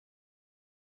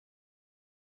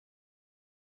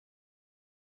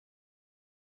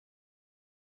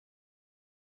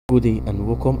Good day and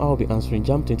welcome. I will be answering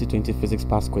JAMB 2020 Physics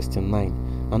Past Question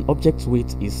 9. An object's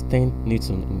weight is 10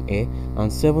 Newton in air and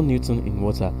 7 Newton in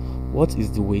water. What is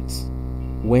the weight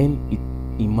when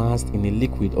it immersed in a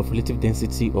liquid of relative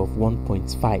density of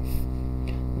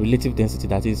 1.5? Relative density,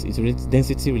 that is, its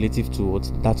density relative to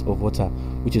that of water,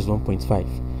 which is 1.5.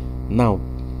 Now,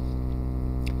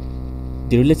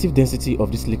 the relative density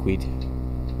of this liquid,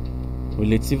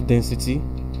 relative density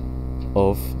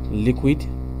of liquid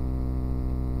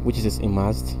which is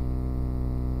immersed,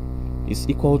 is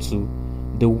equal to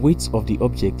the weight of the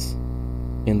object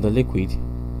in the liquid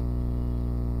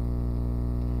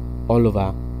all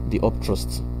over the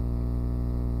upthrust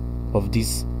of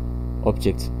this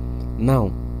object.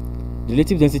 Now, the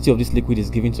relative density of this liquid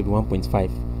is given to be 1.5,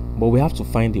 but we have to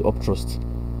find the upthrust.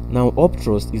 Now,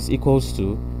 upthrust is equals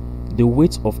to the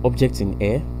weight of object in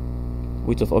air,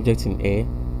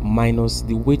 minus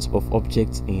the weight of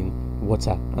object in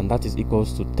water, and that is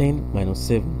equals to 10 minus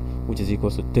 7, which is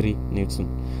equals to 3 Newton.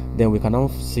 Then we can now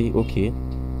say, okay,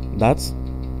 that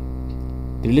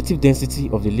the relative density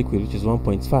of the liquid, which is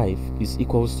 1.5, is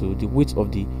equals to the weight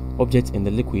of the object in the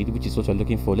liquid, which is what we're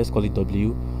looking for. Let's call it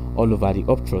W, all over the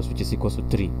upthrust, which is equals to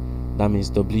 3. That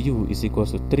means W is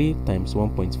equals to 3 times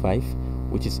 1.5,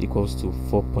 which is equals to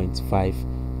 4.5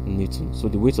 Newton. So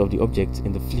the weight of the object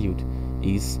in the fluid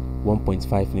is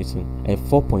 1.5 Newton and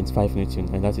 4.5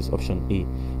 Newton, and that is option A.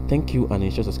 Thank you, and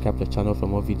ensure to subscribe to the channel for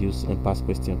more videos and past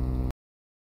questions.